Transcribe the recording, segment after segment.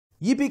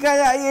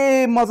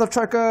Yippee-ki-yay, mother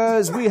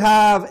truckers! We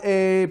have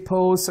a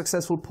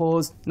successful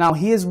pause. Now,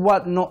 here's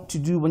what not to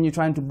do when you're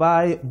trying to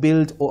buy,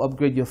 build, or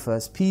upgrade your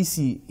first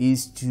PC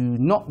is to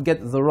not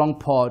get the wrong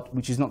part,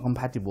 which is not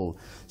compatible.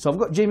 So I've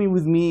got Jamie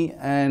with me,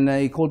 and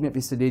he called me up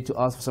yesterday to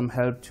ask for some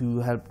help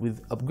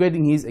with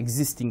upgrading his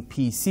existing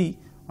PC,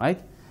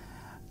 right?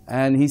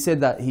 And he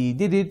said that he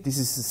did it. This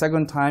is the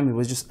second time. He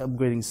was just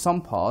upgrading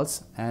some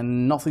parts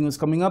and nothing was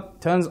coming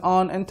up. Turns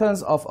on and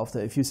turns off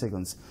after a few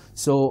seconds.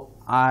 So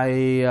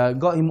I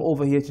got him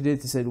over here today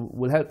to say,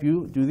 we'll help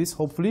you do this,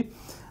 hopefully.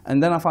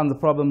 And then I found the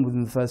problem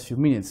within the first few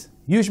minutes.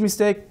 Huge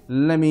mistake.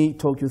 Let me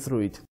talk you through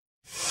it.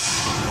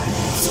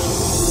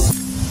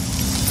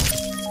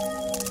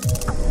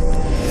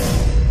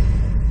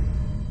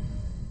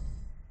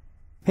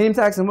 Hey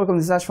MTechs, and welcome.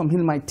 This is Ash from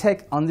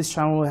HealMyTech. On this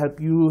channel, we'll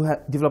help you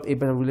develop a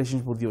better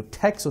relationship with your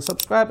tech. So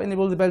subscribe,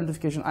 enable the bell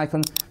notification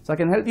icon so I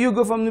can help you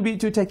go from newbie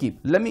to techie.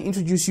 Let me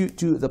introduce you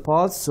to the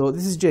parts. So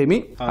this is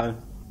Jamie. Hi.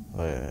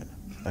 Wait.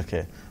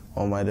 Okay.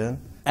 What am I doing?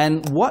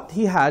 And what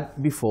he had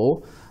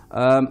before,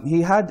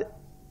 he had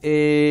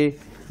a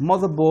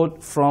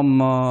motherboard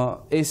from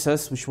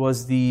Asus, which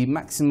was the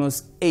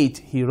Maximus 8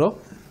 Hero.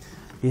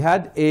 He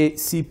had a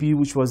CPU,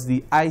 which was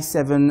the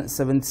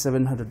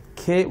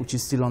i7-7700K, which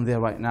is still on there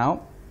right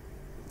now.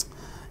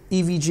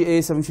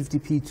 EVGA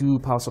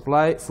 750p2 power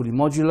supply, fully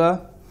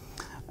modular.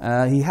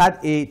 He had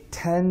a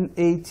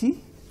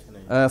 1080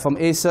 from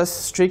Asus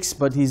Strix,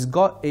 but he's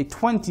got a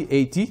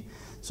 2080,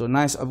 so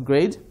nice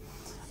upgrade.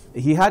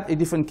 He had a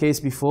different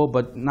case before,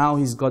 but now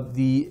he's got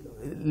the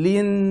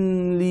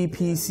Lee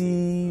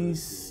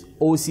PC's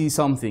OC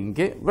something.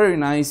 Okay, very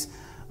nice,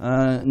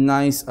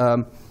 nice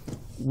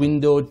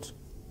windowed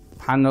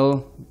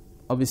panel.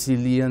 Obviously,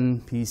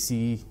 Leon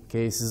PC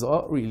cases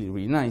are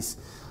really nice.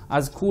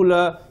 As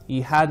cooler,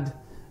 he had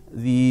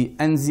the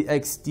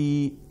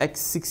NZXT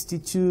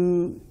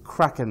X62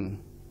 Kraken,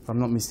 if I'm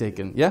not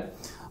mistaken, yeah?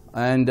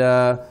 And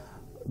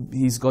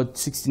he's got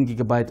 16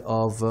 gigabyte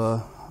of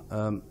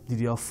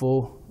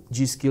DDR4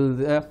 G-Skill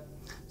there,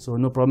 so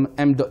no problem.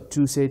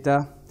 M.2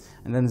 SATA,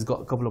 and then he's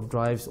got a couple of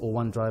drives or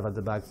one drive at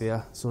the back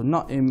there, so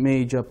not a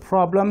major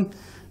problem.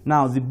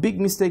 Now, the big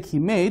mistake he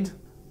made,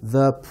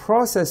 the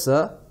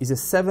processor is a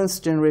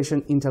 7th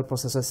generation Intel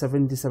processor,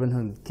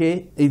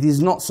 7700K. It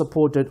is not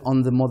supported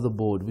on the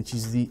motherboard, which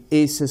is the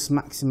Asus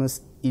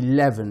Maximus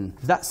 11.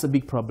 That's a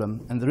big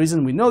problem. And the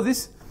reason we know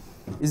this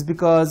is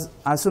because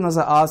as soon as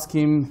I asked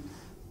him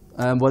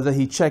whether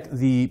he checked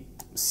the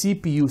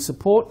CPU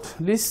support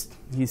list,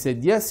 he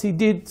said yes, he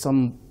did.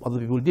 Some other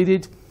people did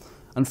it.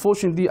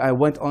 Unfortunately, I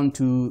went on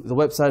to the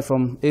website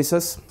from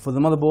Asus for the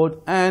motherboard,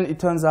 and it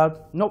turns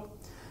out, nope,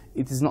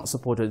 it is not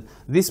supported.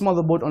 This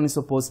motherboard only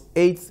supports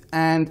 8th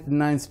and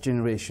 9th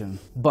generation.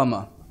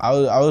 Bummer. I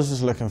was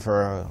just looking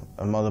for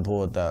a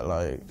motherboard that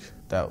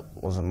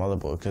was a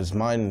motherboard, because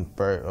mine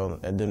broke. Well,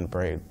 it didn't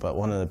break, but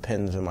one of the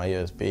pins in my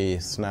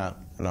USB snapped,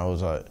 and I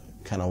was like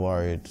kind of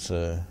worried.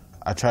 So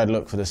I tried to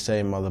look for the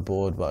same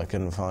motherboard, but I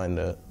couldn't find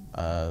it.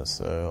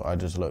 So I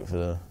just looked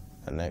for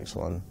the next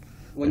one.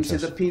 When you say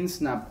the pin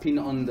snap, pin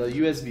on the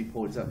USB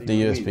port, is that what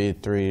the USB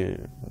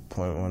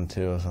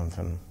 3.12 or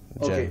something.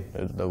 Okay.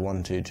 The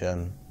 1.2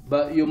 gen.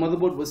 But your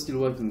motherboard was still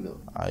working though?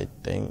 I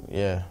think,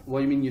 yeah. What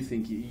do you mean you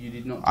think? You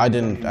did not? I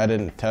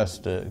didn't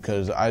test it,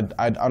 because I'd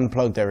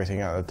unplugged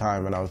everything at the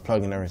time, and I was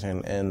plugging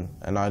everything in,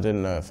 and I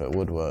didn't know if it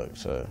would work,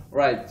 so.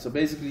 Right, so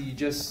basically you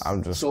just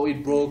saw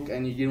it broke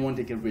and you didn't want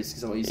to take a risk,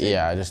 is that what you said?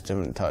 Yeah, I just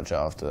didn't touch it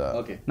after that.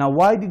 Okay. Now,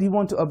 why did he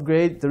want to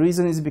upgrade? The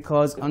reason is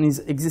because on his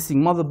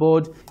existing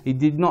motherboard, he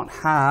did not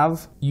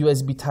have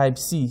USB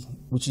Type-C,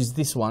 which is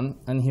this one,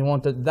 and he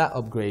wanted that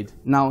upgrade.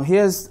 Now,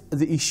 here's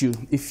the issue.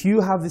 If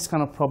you have this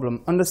kind of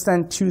problem, understand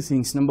two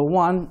things. Number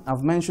one,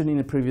 I've mentioned in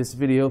a previous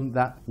video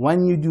that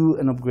when you do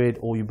an upgrade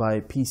or you buy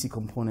PC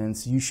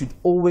components, you should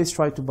always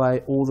try to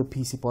buy all the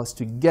PC parts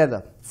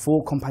together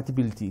for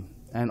compatibility.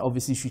 And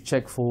obviously, you should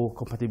check for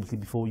compatibility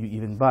before you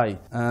even buy.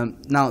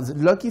 Now, the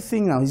lucky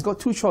thing now, he's got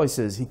two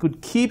choices. He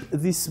could keep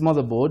this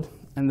motherboard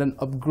and then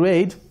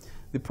upgrade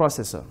the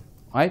processor,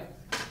 right?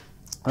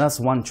 That's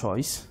one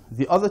choice.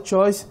 The other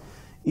choice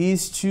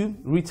is to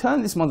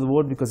return this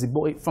motherboard, because he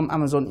bought it from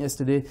Amazon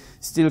yesterday,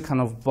 still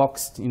kind of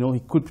boxed. You know, he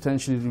could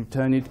potentially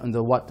return it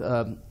under what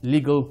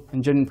legal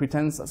and genuine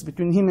pretense. That's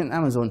between him and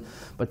Amazon.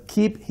 But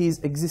keep his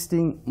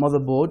existing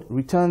motherboard,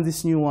 return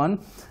this new one,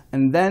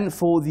 and then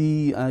for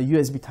the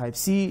USB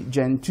Type-C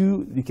Gen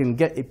 2, you can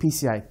get a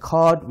PCI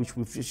card, which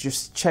we've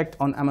just checked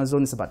on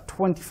Amazon. It's about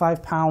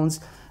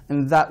 £25,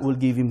 and that will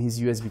give him his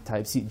USB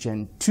Type-C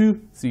Gen 2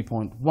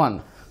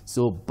 3.1.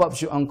 So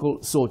Bob's your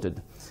uncle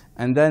sorted.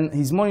 And then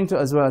his monitor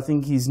as well, I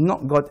think he's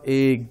not got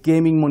a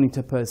gaming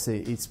monitor per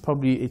se. It's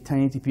probably a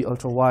 1080p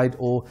ultra wide,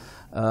 or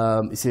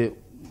it's a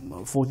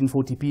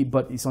 1440p,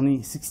 but it's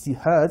only 60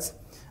 Hertz.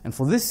 And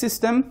for this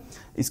system,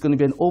 it's going to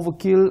be an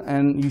overkill,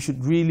 and you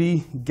should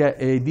really get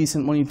a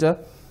decent monitor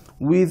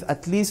with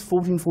at least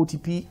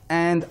 1440p,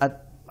 and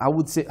at, I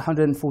would say,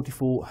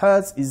 144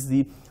 Hertz is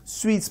the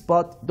sweet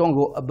spot. Don't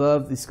go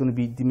above. It's going to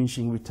be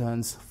diminishing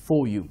returns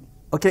for you.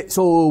 Okay,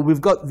 so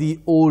we've got the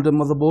older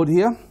motherboard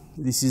here.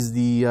 This is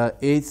the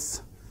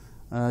 8th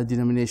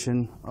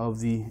denomination of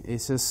the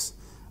Asus,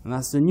 and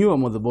that's the newer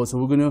motherboard. So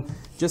we're going to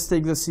just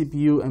take the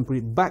CPU and put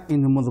it back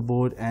in the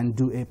motherboard and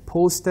do a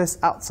post test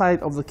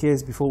outside of the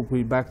case before we put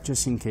it back,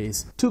 just in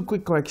case. Two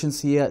quick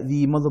corrections here.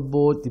 The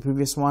motherboard, the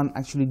previous one,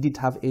 actually did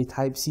have a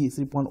Type-C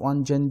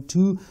 3.1 Gen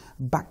 2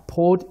 back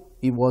port.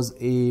 It was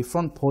a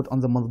front port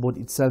on the motherboard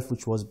itself,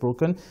 which was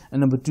broken.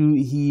 And number two,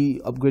 he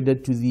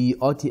upgraded to the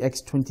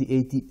RTX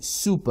 2080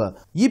 Super.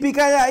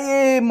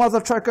 Yippee-ki-yay, mother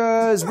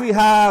truckers! We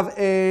have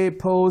a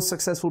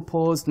successful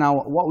post.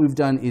 Now, what we've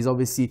done is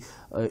obviously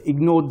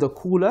ignored the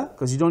cooler,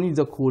 because you don't need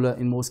the cooler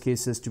in most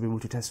cases to be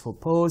able to test for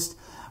post.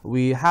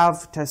 We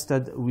have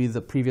tested with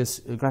the previous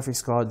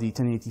graphics card, the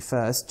 1080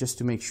 first, just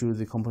to make sure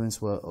the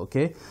components were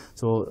okay.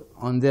 So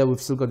on there,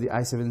 we've still got the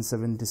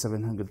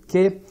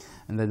i7-7700K,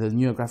 and then the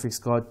newer graphics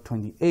card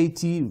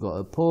 2080. We've got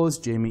a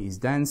post. Jamie is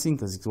dancing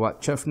because it's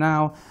white chef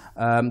now.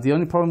 The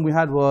only problem we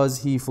had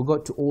was he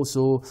forgot to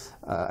also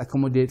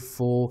accommodate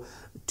for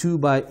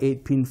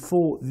 2x8 pin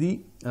for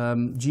the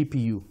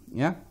GPU.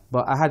 Yeah,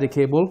 but I had a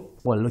cable.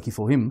 Well, lucky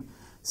for him.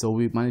 So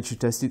we managed to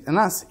test it, and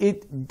that's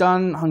it.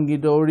 Done,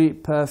 hunky-dory,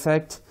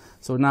 perfect.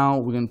 So now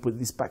we're going to put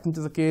this back into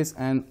the case,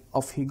 and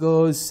off he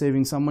goes,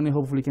 saving some money.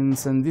 Hopefully can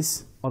send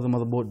this other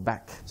motherboard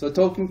back. So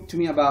talking to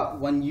me about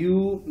when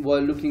you were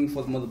looking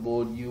for the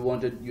motherboard, you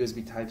wanted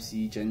USB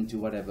Type-C, Gen 2,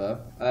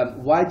 whatever.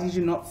 Why did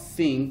you not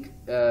think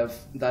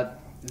that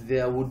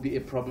there would be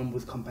a problem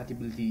with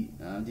compatibility?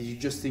 Did you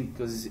just think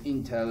because it's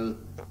Intel,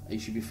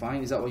 it should be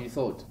fine? Is that what you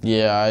thought?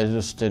 Yeah, I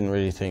just didn't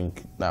really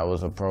think that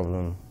was a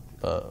problem,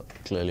 but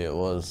clearly it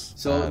was.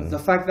 So the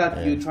fact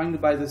that you're trying to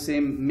buy the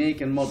same make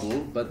and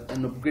model, but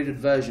an upgraded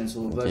version,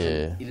 so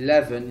version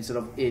 11 instead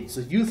of 8. So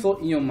you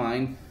thought in your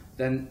mind,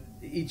 then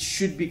it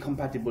should be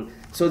compatible.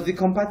 So the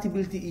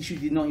compatibility issue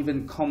did not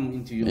even come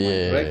into your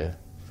mind, right?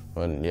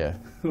 Yeah.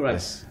 Right.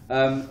 Yes.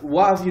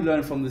 What have you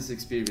learned from this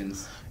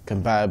experience?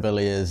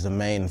 Compatibility is the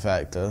main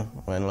factor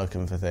when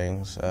looking for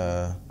things.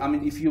 I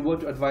mean, if you were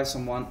to advise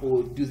someone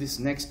or do this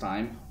next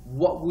time,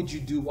 what would you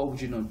do? What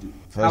would you not do?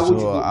 First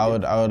of all, I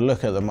would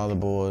look at the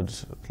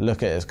motherboard,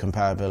 look at its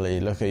compatibility,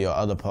 look at your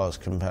other parts,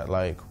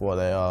 like what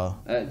they are.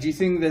 Do you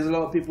think there's a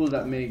lot of people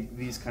that make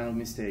these kind of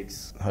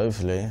mistakes?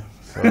 Hopefully.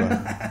 Feel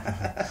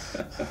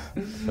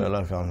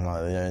like I'm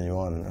like the only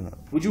one.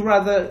 Would you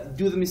rather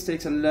do the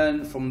mistakes and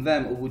learn from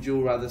them, or would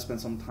you rather spend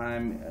some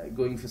time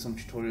going through some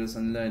tutorials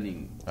and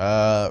learning?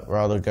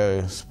 Rather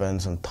go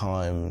spend some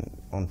time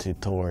on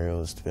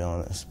tutorials, to be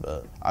honest.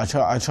 But I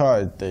try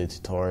to do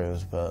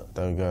tutorials, but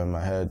don't go in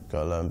my head.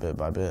 Got to learn bit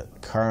by bit.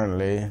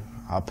 Currently,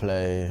 I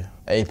play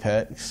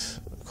Apex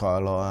quite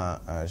a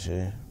lot.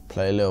 Actually,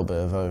 play a little bit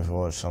of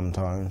Overwatch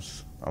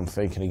sometimes. I'm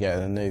thinking of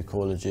getting a new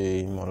Call of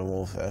Duty Modern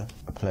Warfare.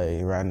 I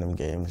play random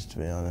games, to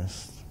be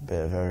honest. A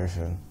bit of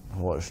everything.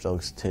 Watch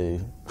Dogs 2.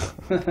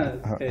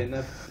 Okay,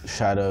 enough.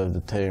 Shadow of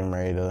the Tomb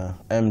Raider.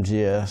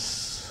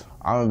 MGS.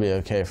 I'm gonna be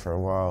okay for a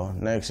while.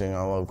 Next thing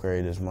I'll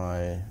upgrade is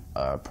my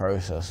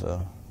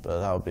processor, but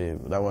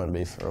that won't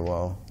be for a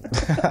while.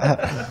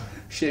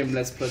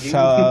 Shameless plugging.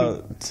 Shout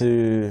out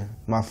to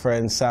my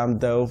friend Sam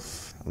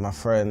Delph, my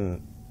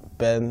friend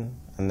Ben,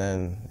 and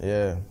then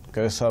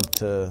go sub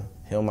to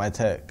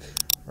HealMyTech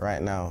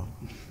right now.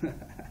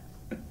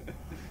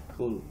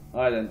 Cool.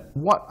 All right then.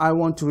 What I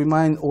want to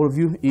remind all of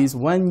you is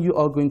when you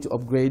are going to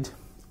upgrade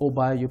or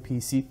buy your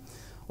PC,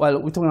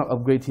 well, we're talking about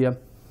upgrade here,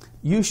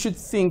 you should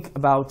think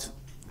about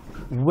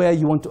where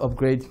you want to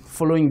upgrade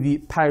following the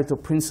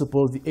Pareto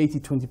principle, the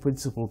 80-20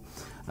 principle,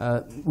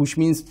 which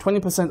means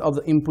 20% of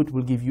the input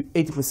will give you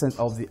 80%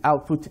 of the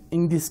output.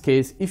 In this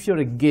case, if you're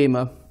a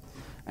gamer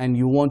and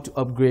you want to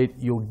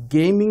upgrade your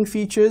gaming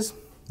features,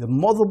 the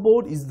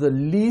motherboard is the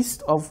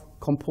least of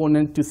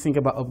component to think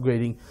about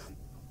upgrading,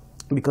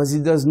 because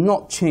it does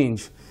not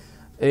change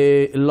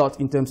a lot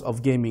in terms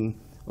of gaming.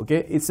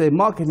 Okay, it's a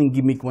marketing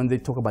gimmick when they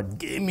talk about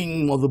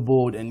gaming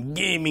motherboard and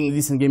gaming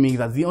this and gaming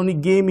that. The only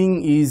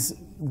gaming is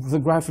the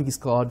graphics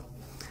card.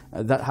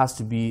 That has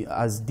to be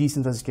as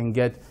decent as you can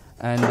get.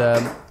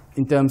 And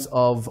in terms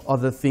of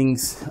other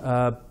things,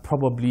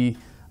 probably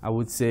I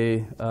would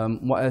say,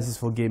 what else is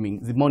for gaming?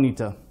 The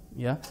monitor.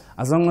 Yeah,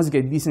 as long as you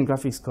get a decent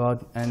graphics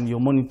card and your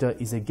monitor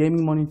is a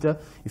gaming monitor.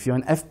 If you're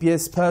an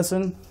FPS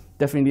person,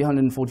 definitely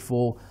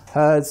 144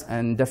 Hertz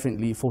and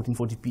definitely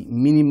 1440p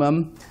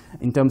minimum.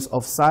 In terms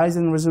of size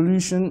and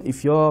resolution,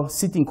 if you're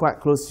sitting quite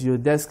close to your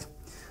desk,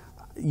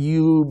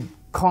 you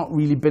can't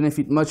really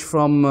benefit much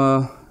from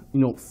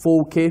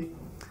 4K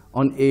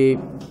on a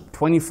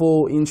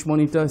 24-inch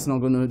monitor. It's not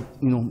going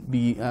to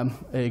be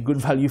a good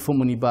value for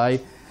money buy.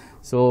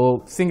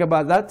 So think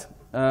about that.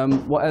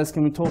 What else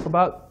can we talk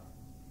about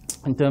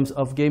in terms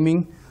of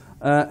gaming?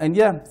 And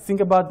yeah, think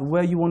about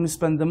where you want to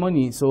spend the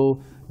money.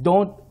 So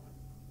don't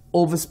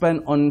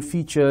overspend on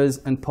features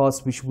and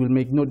parts which will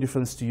make no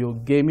difference to your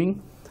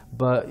gaming,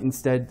 but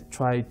instead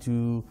try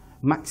to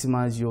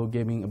maximize your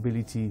gaming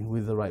ability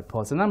with the right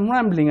parts. And I'm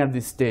rambling at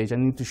this stage. I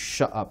need to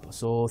shut up.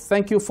 So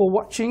thank you for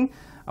watching.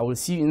 I will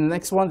see you in the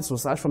next one. This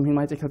was Ash from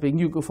HealMyTech, helping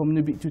you go from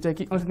newbie to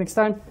techie. Until next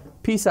time,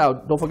 peace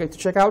out. Don't forget to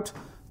check out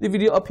the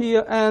video up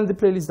here and the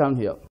playlist down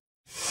here.